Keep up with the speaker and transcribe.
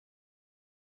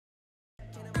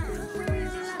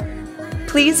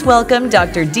Please welcome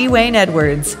Dr. Dwayne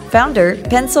Edwards, founder,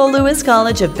 Pensole Lewis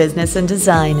College of Business and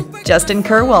Design, Justin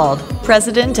Kehrwald,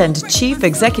 President and Chief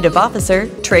Executive Officer,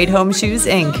 Tradehome Shoes,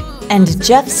 Inc., and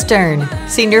Jeff Stern,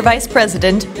 Senior Vice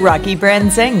President, Rocky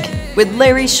Brands, Inc., with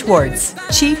Larry Schwartz,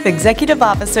 Chief Executive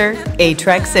Officer,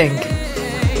 Aetrex,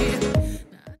 Inc.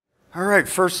 All right,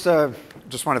 first,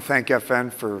 just want to thank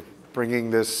FN for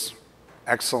bringing this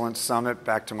excellent summit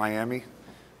back to Miami.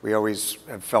 We always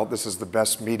have felt this is the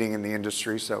best meeting in the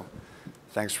industry, so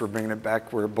thanks for bringing it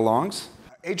back where it belongs.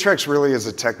 Aetrex really is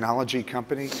a technology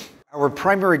company. Our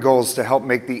primary goal is to help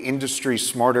make the industry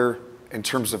smarter in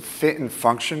terms of fit and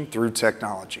function through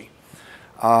technology.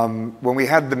 When we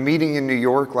had the meeting in New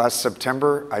York last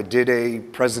September, I did a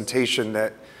presentation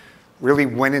that really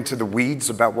went into the weeds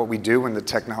about what we do and the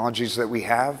technologies that we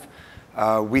have.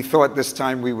 We thought this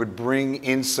time we would bring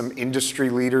in some industry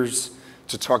leaders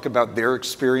to talk about their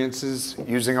experiences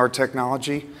using our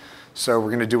technology. So we're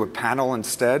going to do a panel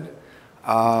instead.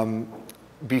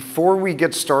 Before we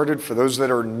get started, for those that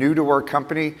are new to our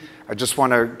company, I just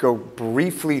want to go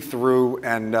briefly through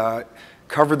and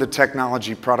cover the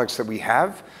technology products that we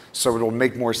have, so it'll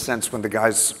make more sense when the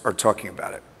guys are talking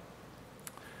about it.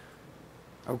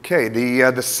 Okay,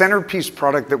 the centerpiece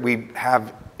product that we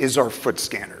have is our foot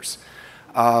scanners.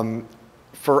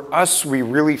 For us, we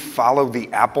really follow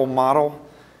the Apple model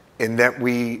in that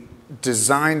we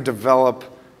design, develop,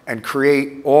 and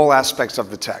create all aspects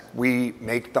of the tech. We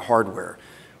make the hardware,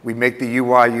 we make the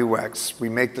UI, UX, we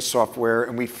make the software,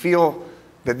 and we feel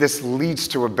that this leads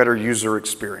to a better user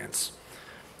experience.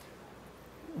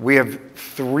 We have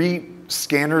 3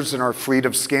 scanners in our fleet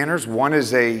of scanners. One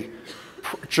is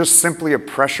just simply a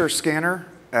pressure scanner,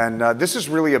 and this is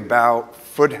really about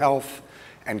foot health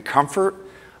and comfort.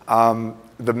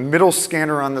 The middle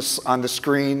scanner on the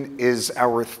screen is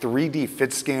our 3D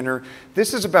fit scanner.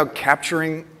 This is about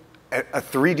capturing a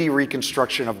 3D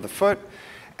reconstruction of the foot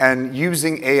and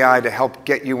using AI to help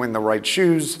get you in the right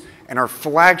shoes. And our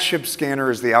flagship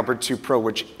scanner is the Albert 2 Pro,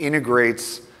 which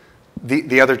integrates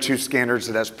the other 2 scanners.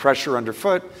 It has pressure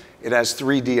underfoot, it has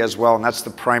 3D as well, and that's the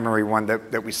primary one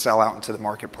that we sell out into the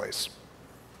marketplace.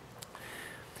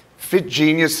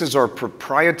 FitGenius is our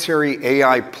proprietary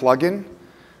AI plugin.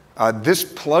 This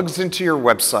plugs into your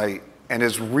website and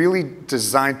is really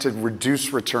designed to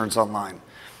reduce returns online.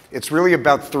 It's really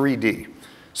about 3D.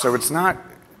 So it's not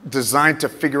designed to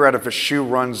figure out if a shoe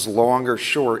runs long or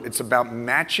short. It's about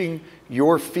matching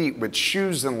your feet with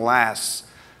shoes and lasts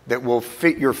that will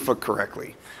fit your foot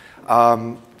correctly.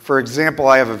 For example,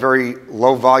 I have a very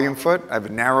low volume foot. I have a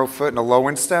narrow foot and a low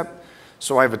instep.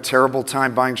 So I have a terrible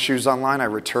time buying shoes online. I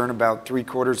return about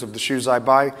 3/4 of the shoes I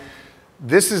buy.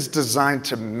 This is designed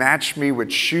to match me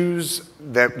with shoes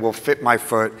that will fit my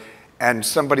foot, and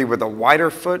somebody with a wider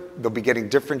foot, they'll be getting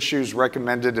different shoes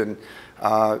recommended, and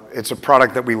it's a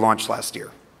product that we launched last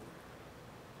year.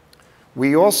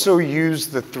 We also use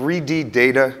the 3D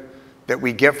data that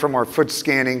we get from our foot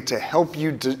scanning to help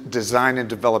you design and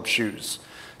develop shoes.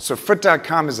 So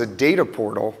foot.com is a data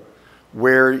portal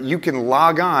where you can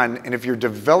log on, and if you're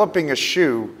developing a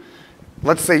shoe,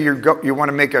 let's say you want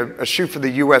to make a shoe for the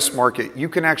US market, you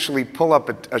can actually pull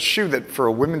up a shoe that for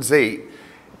a women's 8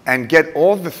 and get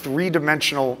all the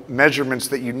 3-dimensional measurements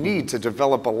that you need to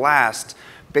develop a last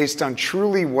based on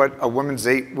truly what a women's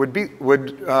 8 would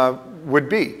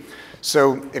be.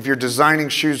 So if you're designing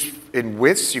shoes in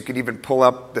widths, you can even pull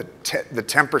up the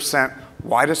 10%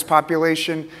 widest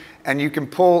population, and you can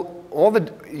pull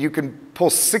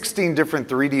 16 different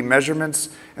 3D measurements,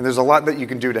 and there's a lot that you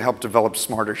can do to help develop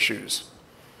smarter shoes.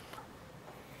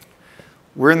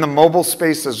 We're in the mobile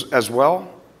space as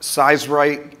well.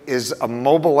 SizeRight is a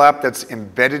mobile app that's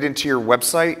embedded into your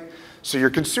website, so your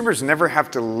consumers never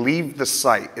have to leave the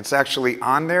site. It's actually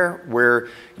on there where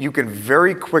you can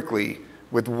very quickly,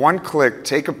 with one click,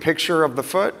 take a picture of the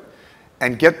foot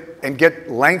and get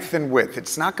length and width.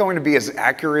 It's not going to be as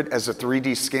accurate as a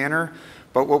 3D scanner,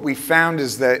 but what we found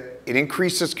is that it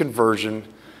increases conversion.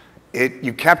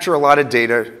 You capture a lot of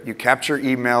data, you capture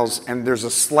emails, and there's a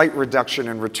slight reduction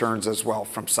in returns as well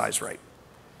from SizeRight.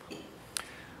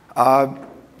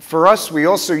 For us, we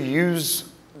also use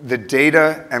the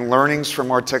data and learnings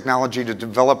from our technology to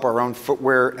develop our own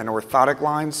footwear and orthotic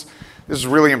lines. This is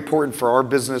really important for our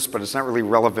business, but it's not really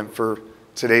relevant for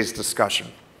today's discussion.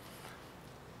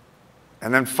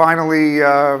 And then finally,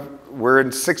 we're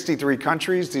in 63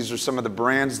 countries. These are some of the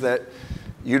brands that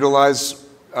utilize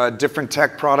different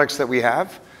tech products that we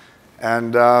have.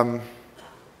 And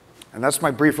that's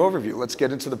my brief overview. Let's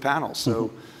get into the panel.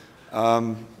 So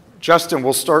Justin,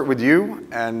 we'll start with you.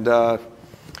 And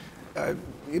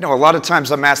you know, a lot of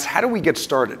times I'm asked, how do we get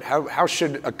started? How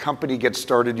should a company get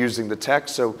started using the tech?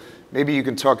 So maybe you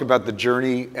can talk about the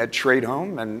journey at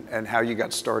Tradehome and how you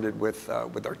got started with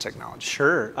our technology.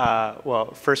 Sure.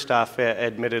 Well, first off,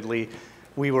 admittedly,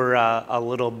 we were a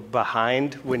little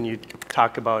behind when you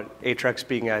talk about Aetrex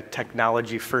being a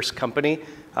technology-first company.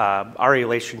 Our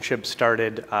relationship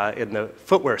started in the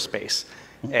footwear space.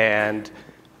 And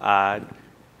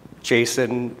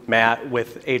Jason, Matt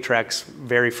with Aetrex,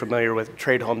 very familiar with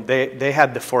Tradehome, they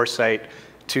had the foresight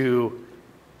to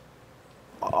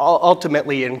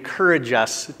ultimately encourage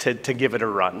us to give it a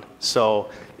run.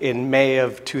 So in May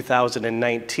of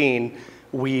 2019,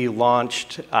 we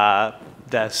launched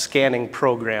the scanning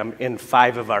program in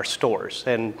 5 of our stores.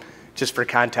 And just for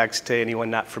context to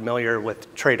anyone not familiar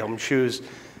with Tradehome shoes,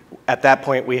 at that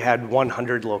point we had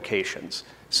 100 locations.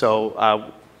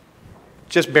 So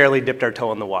just barely dipped our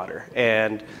toe in the water,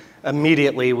 and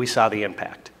immediately we saw the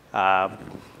impact.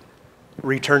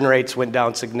 Return rates went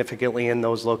down significantly in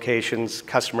those locations.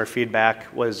 Customer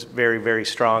feedback was very, very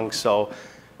strong. So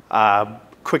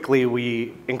quickly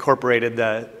we incorporated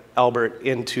the Albert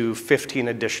into 15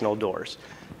 additional doors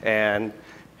and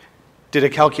did a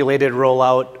calculated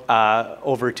rollout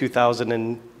over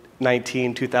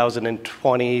 2019,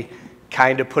 2020,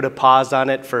 kind of put a pause on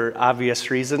it for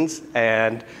obvious reasons,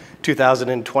 and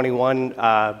 2021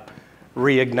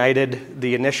 reignited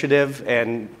the initiative,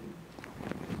 and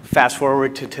fast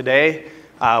forward to today,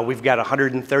 we've got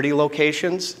 130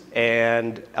 locations,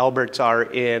 and Alberts are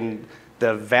in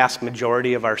the vast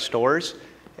majority of our stores.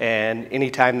 And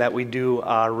anytime that we do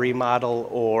a remodel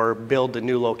or build a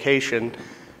new location,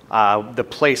 the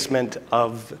placement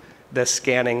of the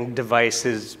scanning device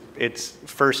it's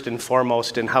first and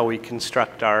foremost in how we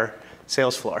construct our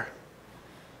sales floor.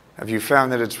 Have you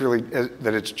found that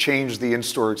it's changed the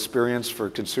in-store experience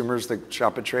for consumers that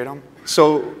shop at Tradehome?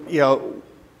 So, you know,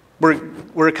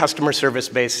 we're a customer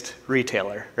service-based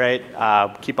retailer, right?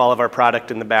 Keep all of our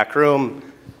product in the back room,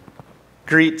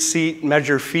 greet, seat,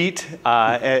 measure feet,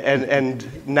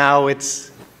 and now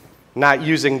it's not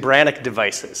using Brannick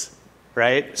devices,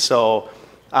 right? So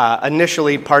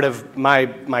initially, part of my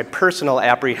personal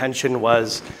apprehension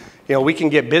was, you know, we can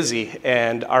get busy,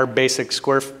 and our basic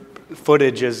square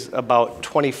footage is about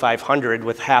 2,500,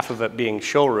 with half of it being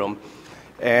showroom,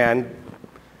 and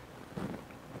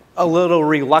a little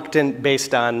reluctant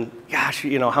based on, gosh,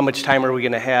 you know, how much time are we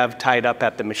going to have tied up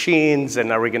at the machines,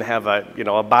 and are we going to have a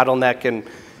bottleneck? And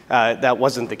that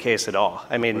wasn't the case at all.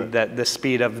 I mean, right. the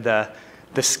speed of the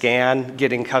scan,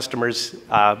 getting customers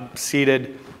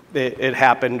seated, it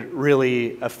happened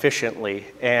really efficiently,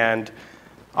 and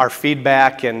our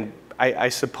feedback, and I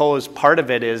suppose part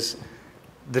of it is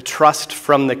the trust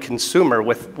from the consumer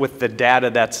with the data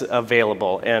that's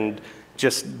available, and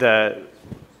just the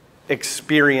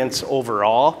experience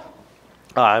overall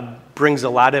brings a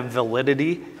lot of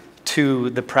validity to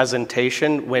the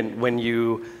presentation when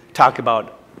you talk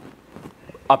about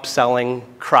upselling,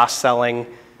 cross-selling,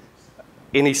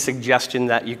 any suggestion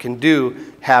that you can do,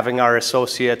 having our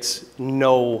associates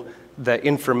know the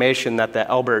information that the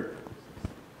Albert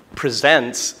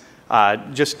presents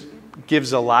just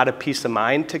gives a lot of peace of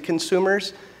mind to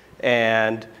consumers.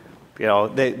 And you know,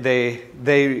 they're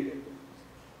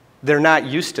not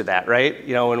used to that, right?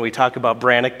 You know, when we talk about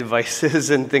Brannick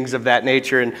devices and things of that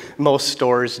nature, and most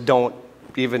stores don't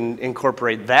even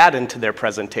incorporate that into their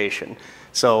presentation.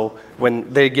 So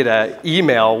when they get an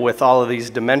email with all of these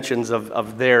dimensions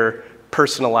of their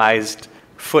personalized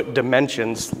foot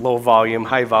dimensions, low volume,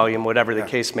 high volume, whatever the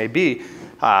case may be,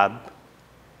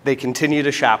 they continue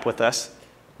to shop with us.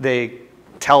 They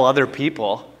tell other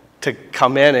people to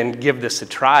come in and give this a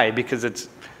try, because it's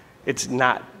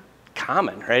not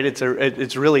common, right?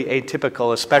 It's really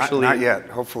atypical, especially not yet,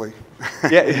 hopefully.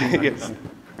 Yeah, yes.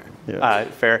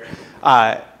 Fair.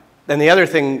 And the other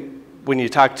thing, when you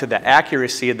talk to the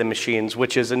accuracy of the machines,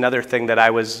 which is another thing that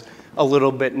I was a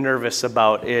little bit nervous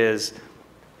about, is,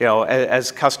 you know,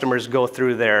 as customers go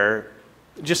through their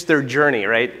journey,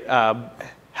 right?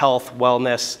 Health,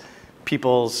 wellness,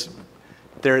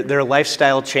 their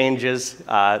lifestyle changes,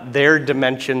 their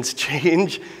dimensions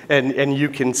change, and you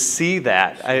can see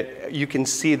that. You can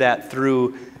see that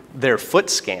through their foot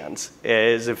scans.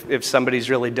 Is if somebody's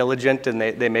really diligent and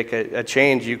they make a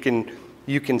change, you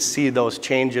can see those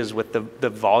changes with the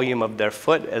volume of their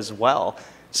foot as well.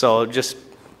 So just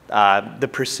the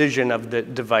precision of the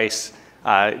device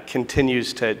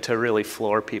continues to really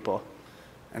floor people.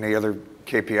 Any other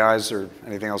KPIs or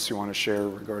anything else you want to share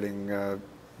regarding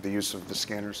the use of the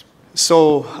scanners?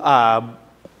 So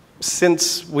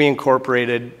since we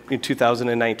incorporated in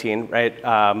 2019,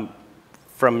 right,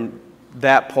 from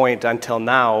that point until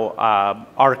now,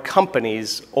 our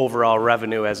company's overall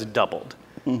revenue has doubled.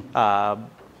 The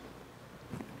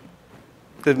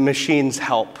machines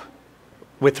help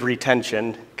with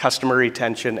retention, customer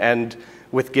retention, and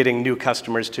with getting new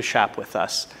customers to shop with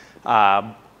us.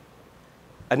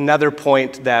 Another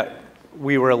point that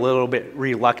we were a little bit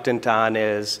reluctant on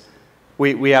is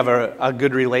we have a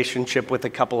good relationship with a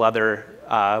couple other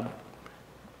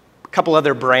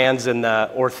brands in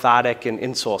the orthotic and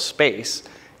insole space.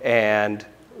 And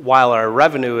while our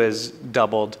revenue has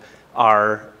doubled,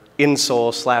 our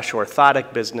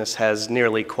insole/orthotic business has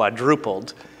nearly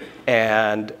quadrupled.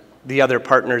 And the other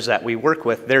partners that we work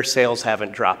with, their sales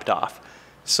haven't dropped off.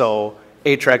 So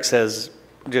Aetrex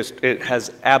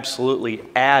has absolutely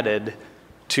added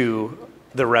to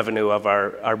the revenue of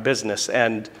our business.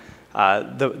 And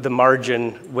the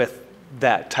margin with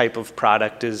that type of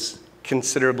product is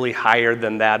considerably higher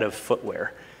than that of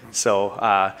footwear. So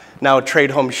now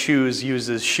Tradehome Shoes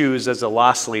uses shoes as a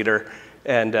loss leader,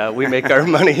 and we make our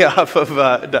money off of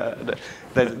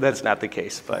that's not the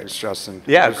case. But thanks, Justin.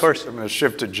 Yeah, of course. I'm going to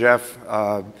shift to Jeff.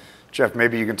 Jeff,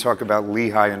 maybe you can talk about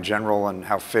Lehigh in general and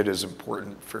how fit is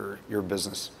important for your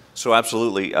business. So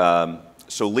absolutely.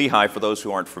 So Lehigh, for those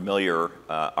who aren't familiar,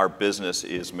 our business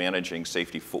is managing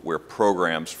safety footwear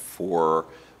programs for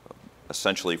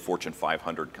essentially Fortune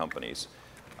 500 companies.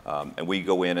 And we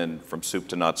go in and from soup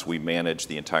to nuts, we manage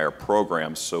the entire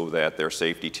program so that their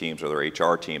safety teams or their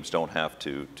HR teams don't have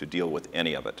to deal with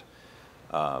any of it.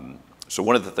 So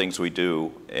one of the things we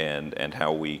do and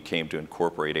how we came to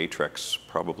incorporate Aetrex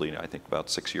probably, I think, about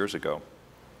 6 years ago,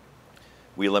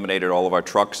 we eliminated all of our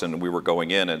trucks and we were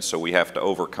going in, and so we have to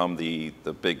overcome the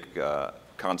big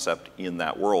concept in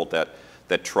that world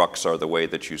that trucks are the way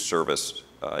that you service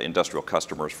industrial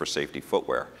customers for safety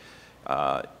footwear.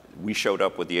 We showed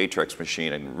up with the Aetrex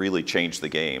machine and really changed the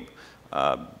game.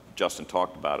 Justin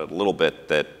talked about it a little bit,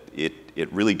 that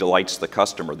it really delights the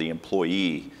customer, the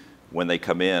employee, when they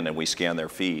come in and we scan their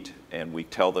feet and we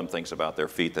tell them things about their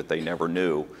feet that they never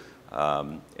knew.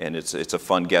 And it's a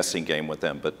fun guessing game with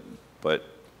them. But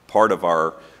part of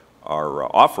our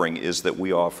offering is that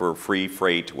we offer free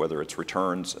freight, whether it's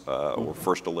returns or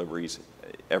first deliveries.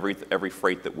 Every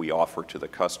freight that we offer to the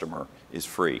customer is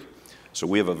free. So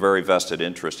we have a very vested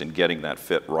interest in getting that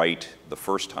fit right the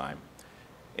first time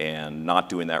and not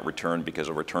doing that return, because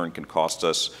a return can cost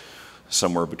us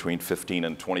somewhere between $15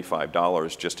 and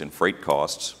 $25 just in freight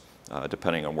costs,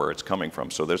 depending on where it's coming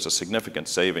from. So there's a significant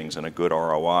savings and a good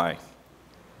ROI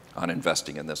on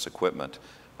investing in this equipment.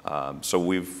 So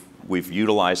we've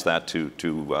utilized that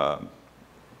to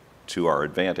our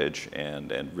advantage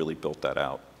and really built that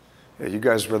out. Yeah, you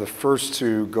guys were the first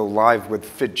to go live with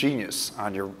FitGenius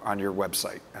on your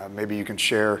website. Maybe you can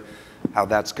share how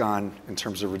that's gone in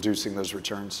terms of reducing those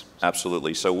returns.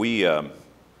 Absolutely. So when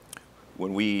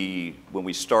we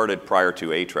started prior to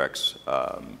Aetrex,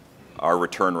 our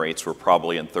return rates were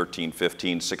probably in 13,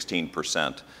 15,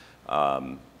 16%.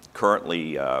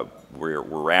 Currently,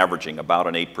 we're averaging about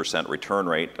an 8% return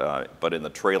rate, but in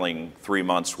the trailing 3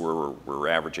 months, we're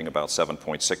averaging about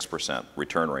 7.6%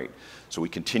 return rate. So we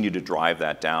continue to drive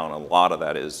that down. A lot of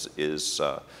that is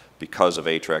because of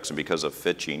Aetrex and because of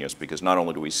FitGenius, because not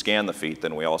only do we scan the feet,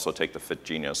 then we also take the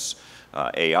FitGenius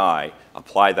AI,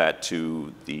 apply that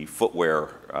to the footwear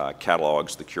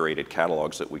catalogs, the curated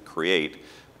catalogs that we create,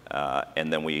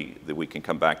 and then we can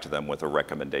come back to them with a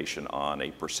recommendation on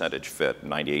a percentage fit,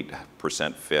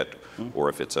 98% fit, or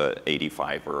if it's a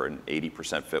 85 or an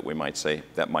 80% fit, we might say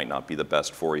that might not be the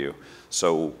best for you.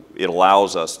 So it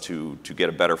allows us to get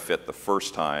a better fit the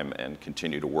first time and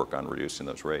continue to work on reducing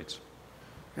those rates.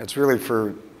 It's really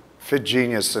for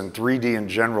FitGenius and 3D in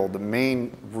general, the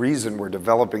main reason we're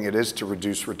developing it is to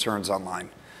reduce returns online.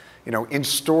 You know, in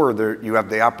store, you have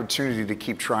the opportunity to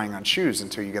keep trying on shoes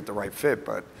until you get the right fit,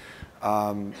 but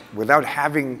without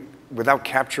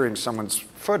capturing someone's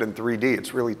foot in 3D,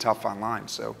 it's really tough online.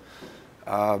 So,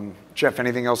 Jeff,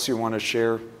 anything else you want to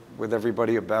share with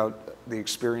everybody about the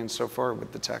experience so far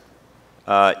with the tech?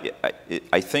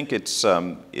 I think it's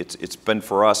been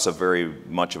for us a very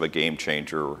much of a game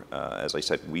changer. As I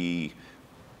said, we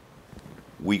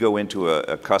go into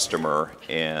a customer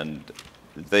and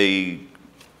they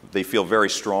feel very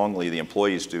strongly, the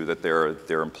employees do, that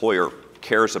their employer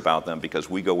cares about them, because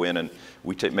we go in and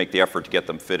we make the effort to get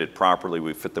them fitted properly.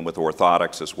 We fit them with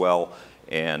orthotics as well,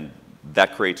 and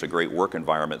that creates a great work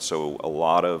environment. So a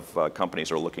lot of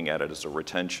companies are looking at it as a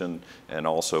retention and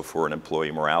also for an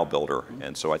employee morale builder.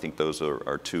 And so I think those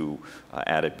are two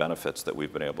added benefits that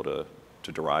we've been able to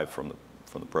derive from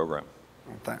the program.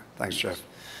 Thanks, Jeff.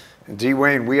 And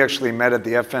Dwayne, we actually met at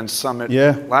the FN Summit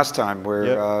last time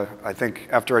where I think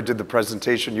after I did the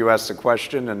presentation, you asked a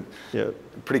question, and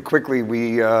pretty quickly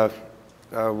we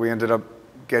ended up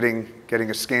getting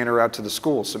a scanner out to the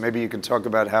school. So maybe you can talk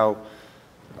about how,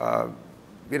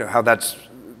 how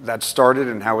that started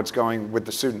and how it's going with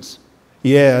the students.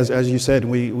 Yeah, as you said,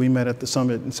 we met at the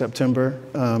summit in September.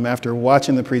 After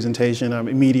watching the presentation,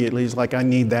 immediately was like, I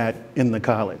need that in the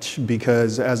college,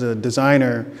 because as a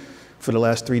designer for the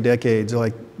last 3 decades,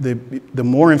 like the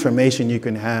more information you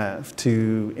can have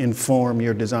to inform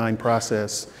your design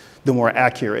process, the more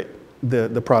accurate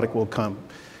the product will come.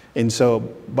 And so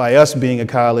by us being a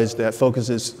college that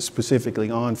focuses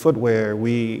specifically on footwear,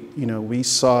 we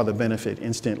saw the benefit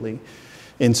instantly.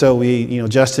 And so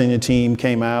Justin and the team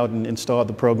came out and installed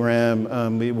the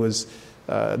program. It was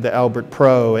the Albert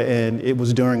Pro, and it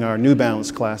was during our New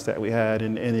Balance class that we had,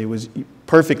 and it was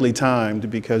perfectly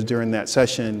timed because during that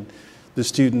session, the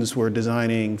students were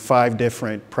designing 5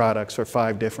 different products for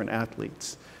 5 different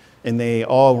athletes. And they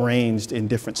all ranged in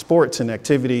different sports and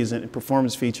activities and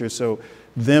performance features. So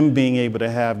them being able to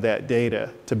have that data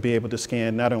to be able to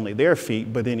scan not only their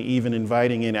feet, but then even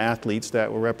inviting in athletes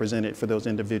that were represented for those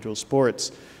individual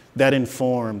sports, that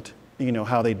informed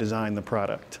how they designed the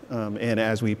product. And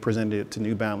as we presented it to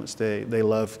New Balance, they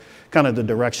love kind of the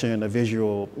direction, the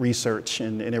visual research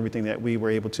and everything that we were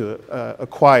able to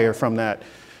acquire from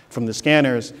the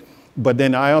scanners. But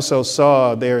then I also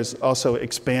saw there's also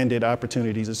expanded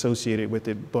opportunities associated with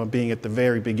it being at the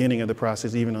very beginning of the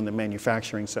process, even on the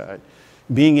manufacturing side.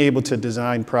 Being able to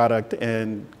design product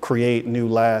and create new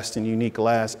lasts and unique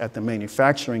lasts at the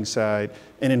manufacturing side,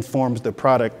 and informs the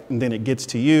product, and then it gets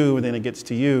to you, and then it gets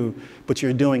to you, but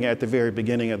you're doing it at the very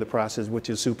beginning of the process, which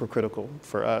is super critical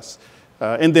for us.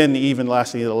 And then even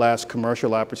lastly, the last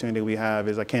commercial opportunity we have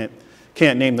is, I can't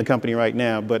name the company right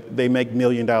now, but they make $1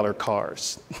 million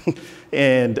cars.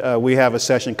 And we have a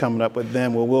session coming up with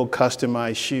them where we'll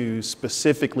customize shoes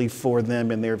specifically for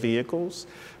them and their vehicles.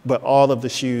 But all of the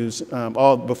shoes,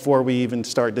 before we even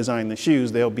start designing the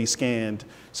shoes, they'll be scanned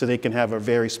so they can have a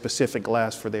very specific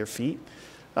last for their feet.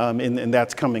 And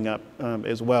that's coming up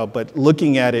as well. But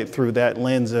looking at it through that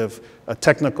lens of a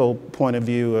technical point of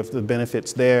view of the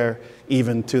benefits there,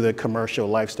 even to the commercial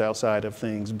lifestyle side of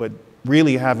things, but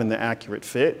really having the accurate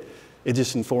fit, it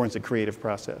just informs the creative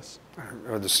process.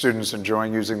 Are the students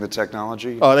enjoying using the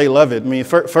technology? Oh, they love it. I mean,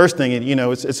 first thing,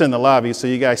 it's in the lobby, so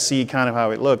you guys see kind of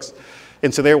how it looks.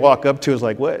 And so they walk up to us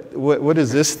like, what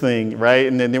is this thing, right?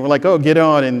 And then they were like, oh, get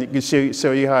on and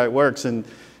show you how it works. And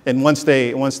once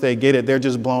they get it, they're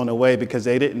just blown away because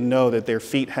they didn't know that their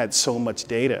feet had so much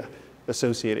data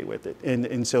associated with it.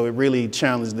 And so it really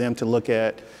challenged them to look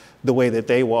at the way that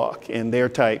they walk and their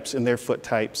types and their foot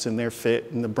types and their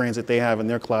fit and the brands that they have in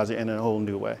their closet in a whole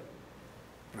new way.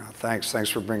 Thanks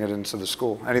for bringing it into the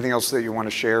school. Anything else that you want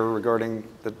to share regarding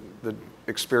the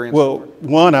experience? Well,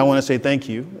 one, I want to say thank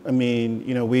you. I mean,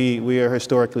 we are a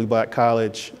historically black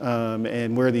college,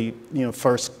 and we're the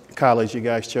first college you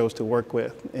guys chose to work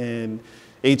with. And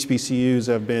HBCUs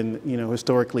have been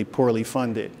historically poorly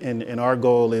funded, and our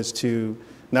goal is to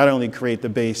not only create the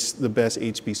best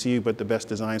HBCU, but the best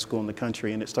design school in the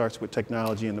country. And it starts with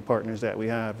technology and the partners that we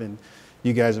have. And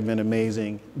you guys have been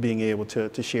amazing being able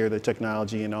to share the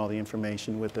technology and all the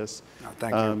information with us.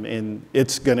 Thank you. And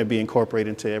it's going to be incorporated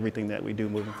into everything that we do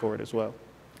moving forward as well.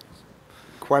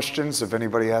 Questions, if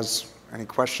anybody has any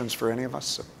questions for any of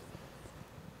us?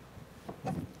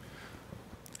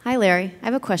 Hi, Larry. I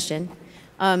have a question.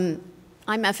 I'm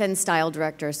FN Style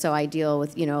Director, so I deal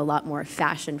with a lot more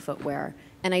fashion footwear.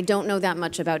 And I don't know that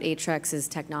much about Aetrex's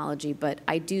technology, but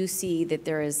I do see that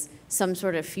there is some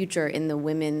sort of future in the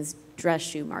women's dress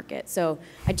shoe market. So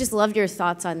I just love your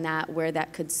thoughts on that, where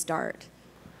that could start.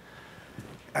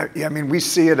 Yeah, I mean, we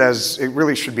see it as it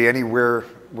really should be anywhere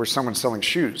where someone's selling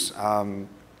shoes.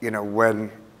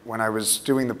 When I was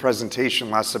doing the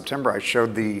presentation last September, I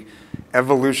showed the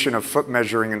evolution of foot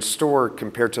measuring in store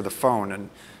compared to the phone. And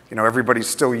everybody's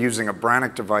still using a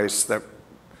Brannock device that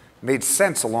made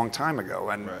sense a long time ago.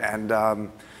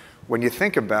 And when you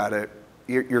think about it,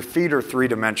 your feet are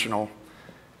 3-dimensional,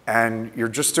 and you're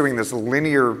just doing this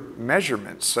linear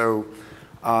measurement. So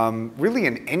really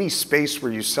in any space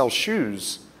where you sell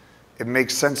shoes, it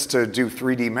makes sense to do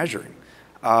 3D measuring.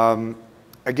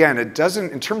 Again, it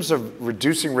doesn't, in terms of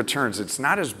reducing returns, it's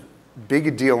not as big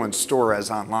a deal in store as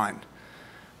online.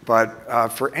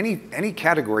 But for any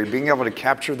category, being able to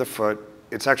capture the foot,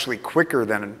 it's actually quicker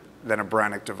than a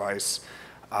Brannock device.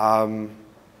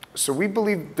 So we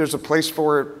believe there's a place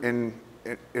for it in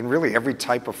really every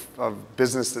type of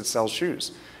business that sells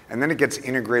shoes. And then it gets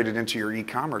integrated into your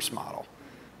e-commerce model.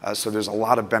 So there's a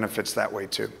lot of benefits that way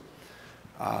too.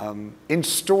 In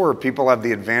store, people have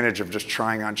the advantage of just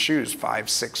trying on shoes, 5,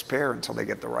 6 pair until they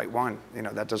get the right one. You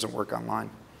know, that doesn't work online.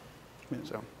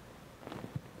 So.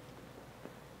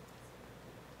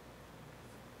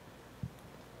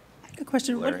 A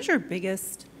question. Larry? What is your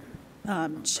biggest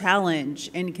challenge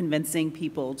in convincing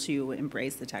people to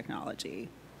embrace the technology?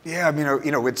 Yeah, I mean,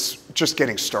 you know, it's just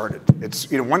getting started.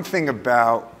 It's, you know, one thing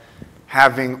about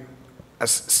having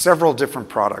several different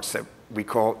products that we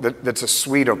call, that's a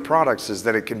suite of products, is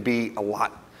that it can be a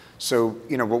lot. So,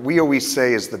 you know, what we always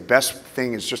say is the best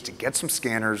thing is just to get some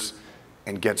scanners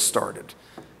and get started.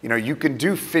 You know, you can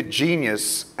do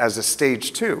FitGenius as a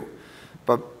stage 2,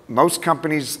 but most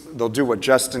companies, they'll do what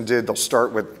Justin did. They'll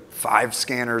start with 5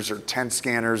 scanners or 10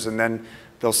 scanners, and then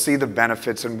they'll see the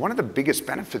benefits. And one of the biggest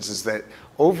benefits is that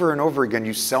over and over again,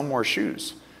 you sell more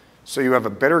shoes. So you have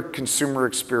a better consumer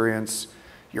experience.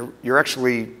 You're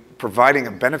actually providing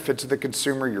a benefit to the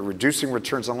consumer. You're reducing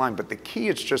returns online. But the key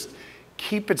is just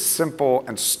keep it simple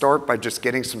and start by just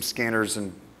getting some scanners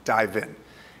and dive in.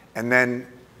 And then,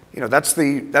 you know, that's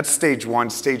stage 1.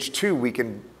 Stage 2, we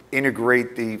can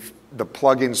integrate the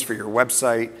plugins for your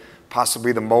website,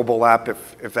 possibly the mobile app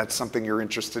if that's something you're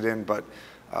interested in. But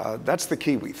that's the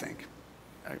key, we think.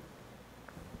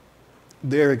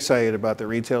 They're excited about the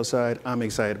retail side. I'm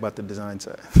excited about the design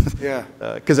side. Yeah.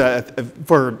 Because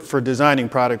for designing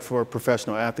product for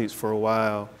professional athletes for a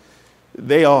while,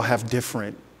 they all have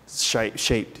different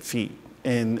shaped feet,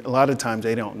 and a lot of times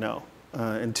they don't know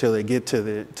until they get to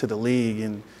the league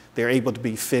and they're able to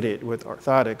be fitted with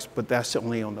orthotics, but that's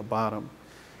only on the bottom,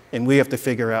 and we have to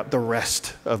figure out the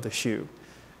rest of the shoe.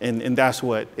 And that's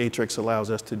what Aetrex allows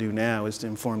us to do now, is to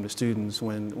inform the students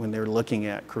when they're looking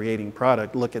at creating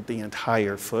product, look at the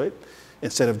entire foot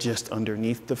instead of just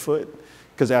underneath the foot,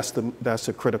 because that's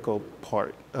a critical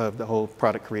part of the whole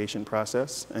product creation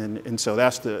process. And so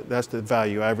that's the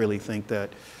value. I really think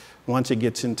that once it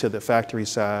gets into the factory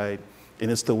side, and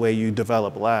it's the way you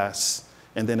develop lasts,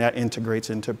 and then that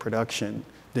integrates into production,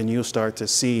 then you'll start to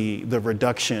see the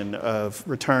reduction of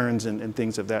returns and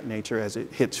things of that nature as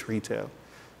it hits retail.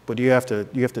 But you have to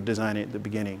design it at the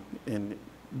beginning, and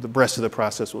the rest of the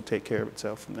process will take care of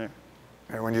itself from there.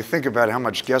 And when you think about how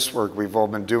much guesswork we've all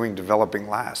been doing developing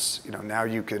lasts, you know, now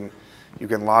you can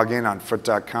log in on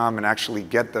foot.com and actually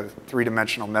get the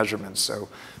 3-dimensional measurements. So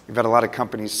we've had a lot of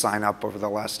companies sign up over the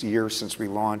last year since we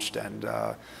launched, and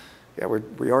yeah,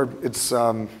 it's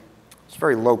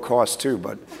very low cost too,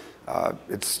 but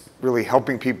it's really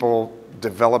helping people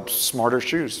develop smarter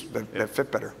shoes that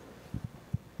fit better.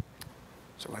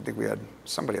 So I think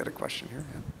somebody had a question here.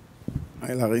 Yeah.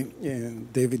 Hi, Larry. Yeah,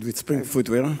 David with Spring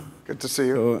Footwear. Good to see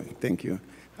you. So, thank you.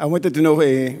 I wanted to know,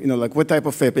 you know, like what type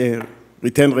of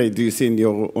return rate do you see in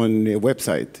your own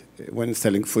website when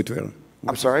selling footwear?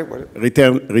 I'm sorry, what?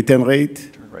 Return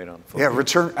rate? Return rate on footwear. Yeah,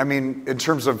 return, I mean, in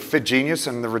terms of FitGenius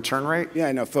and the return rate? Yeah,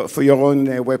 I know. For your own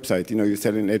website, you know, you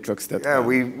sell in Aetrex. Yeah,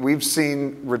 we've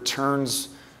seen returns.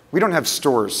 We don't have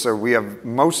stores, so we have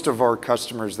most of our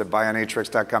customers that buy on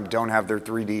Aetrex.com don't have their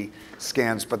 3D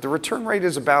scans, but the return rate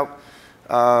is about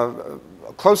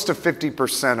close to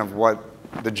 50% of what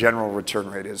the general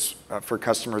return rate is for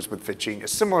customers with FitGenius,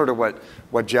 similar to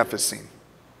what Jeff has seen.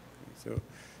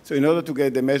 So in order to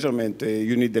get the measurement,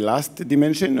 you need the last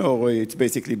dimension, or it's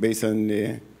basically based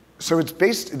on? So it's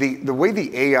based, the way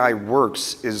the AI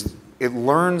works is it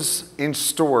learns in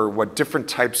store what different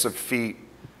types of feet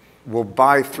will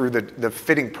buy through the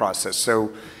fitting process.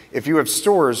 So if you have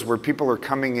stores where people are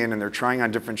coming in and they're trying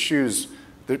on different shoes,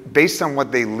 based on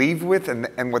what they leave with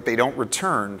and what they don't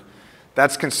return,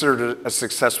 that's considered a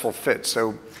successful fit.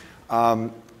 So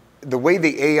the way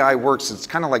the AI works, it's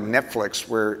kind of like Netflix,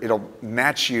 where it'll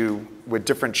match you with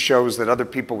different shows that other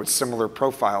people with similar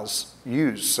profiles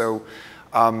use. So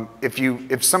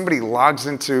if somebody logs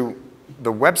into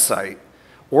the website,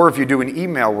 or if you do an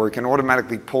email where it can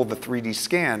automatically pull the 3D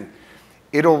scan,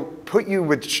 it'll put you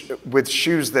with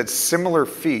shoes that similar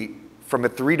feet, from a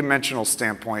 3-dimensional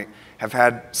standpoint, have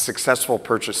had successful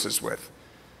purchases with.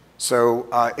 So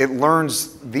it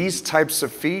learns these types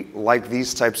of feet like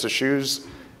these types of shoes,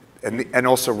 and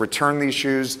also return these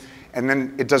shoes, and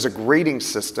then it does a grading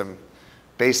system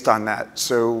based on that.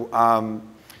 So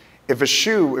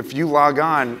if you log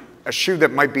on, a shoe that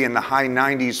might be in the high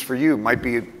 90s for you might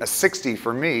be a 60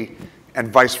 for me, and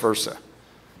vice versa.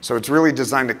 So it's really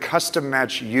designed to custom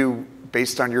match you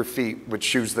based on your feet with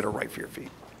shoes that are right for your feet.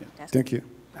 Yeah. Thank you.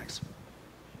 Thanks.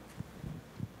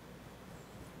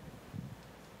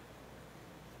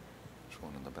 There's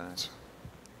one in the back.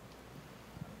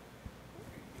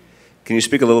 Can you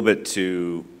speak a little bit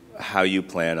to how you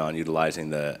plan on utilizing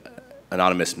the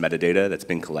anonymous metadata that's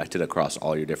been collected across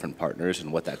all your different partners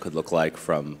and what that could look like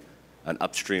from an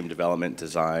upstream development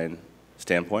design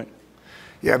standpoint?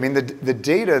 Yeah, I mean, the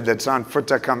data that's on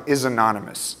foot.com is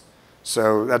anonymous.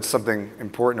 So that's something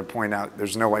important to point out.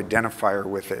 There's no identifier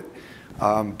with it.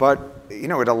 But, you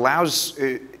know, it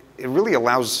really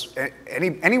allows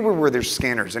anywhere where there's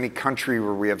scanners, any country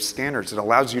where we have scanners, it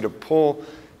allows you to pull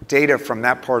data from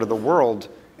that part of the world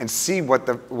and see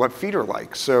what feet are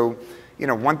like. So, you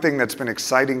know, one thing that's been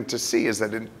exciting to see is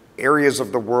that in areas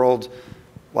of the world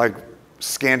like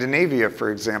Scandinavia,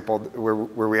 for example,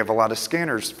 where we have a lot of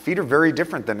scanners, feet are very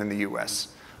different than in the US.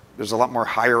 There's a lot more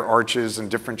higher arches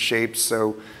and different shapes.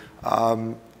 So,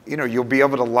 you know, you'll be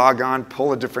able to log on,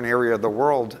 pull a different area of the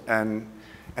world, and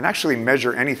actually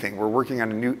measure anything. We're working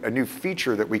on a new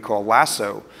feature that we call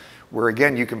Lasso, where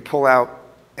again, you can pull out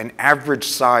an average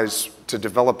size to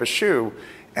develop a shoe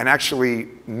and actually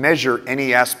measure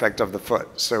any aspect of the foot.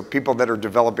 So people that are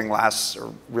developing lasts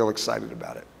are real excited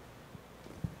about it.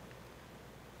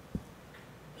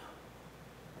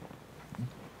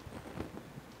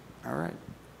 All right.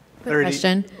 Quick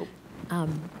question.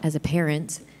 As a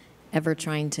parent, ever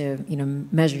trying to, you know,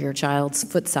 measure your child's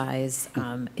foot size,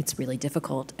 it's really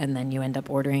difficult, and then you end up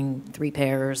ordering 3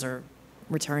 pairs or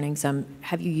returning some.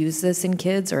 Have you used this in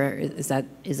kids, or is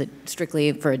it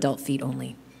strictly for adult feet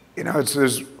only? You know,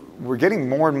 we're getting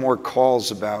more and more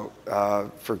calls about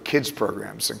for kids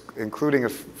programs, including a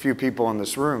few people in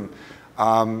this room.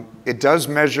 It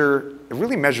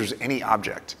really measures any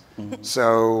object.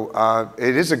 So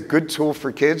it is a good tool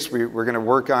for kids. We're going to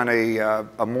work on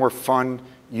a more fun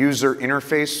user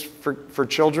interface for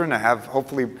children to have.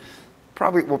 Hopefully,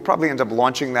 we'll probably end up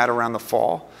launching that around the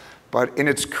fall. But in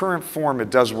its current form, it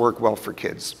does work well for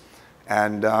kids.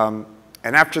 And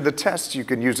after the test, you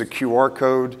can use a QR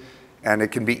code, and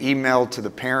it can be emailed to the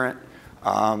parent.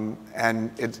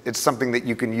 And it's something that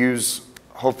you can use,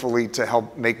 hopefully, to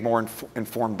help make more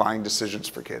informed buying decisions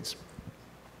for kids.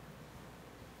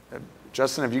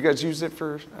 Justin, have you guys used it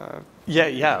for?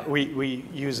 Yeah, we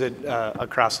use it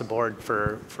across the board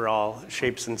for all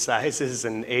shapes and sizes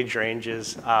and age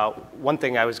ranges. One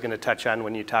thing I was going to touch on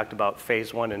when you talked about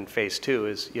phase 1 and phase 2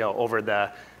 is, you know, over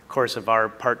the course of our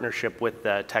partnership with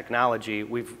the technology,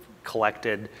 we've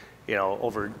collected, you know,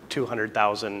 over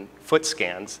 200,000 foot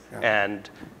scans, and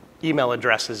email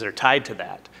addresses are tied to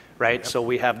that, right? Yep. So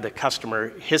we have the customer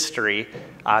history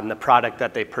on the product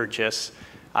that they purchase.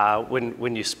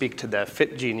 When you speak to the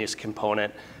FitGenius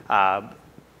component,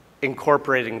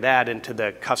 incorporating that into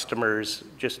the customer's,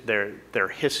 just their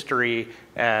history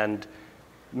and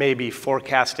maybe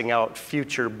forecasting out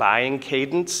future buying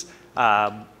cadence,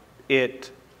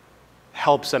 it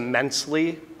helps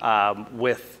immensely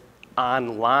with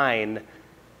online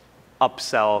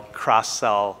upsell,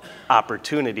 cross-sell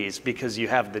opportunities, because you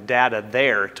have the data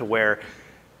there to where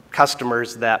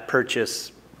customers that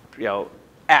purchase, you know,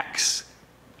 X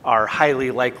are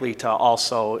highly likely to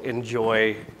also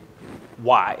enjoy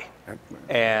Y.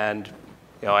 And,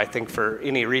 you know, I think for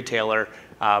any retailer,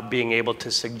 being able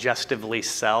to suggestively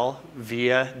sell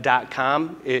via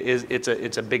 .com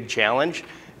it's a big challenge,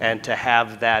 and to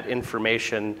have that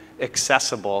information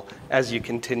accessible as you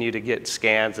continue to get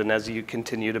scans and as you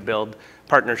continue to build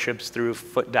partnerships through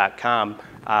foot.com,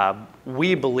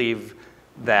 we believe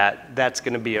that that's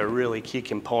going to be a really key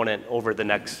component over the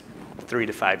next 3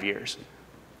 to 5 years.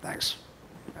 Thanks.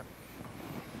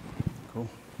 Cool.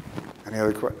 Any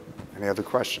other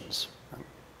questions?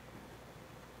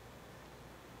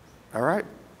 All right.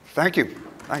 Thank you.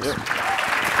 Thanks.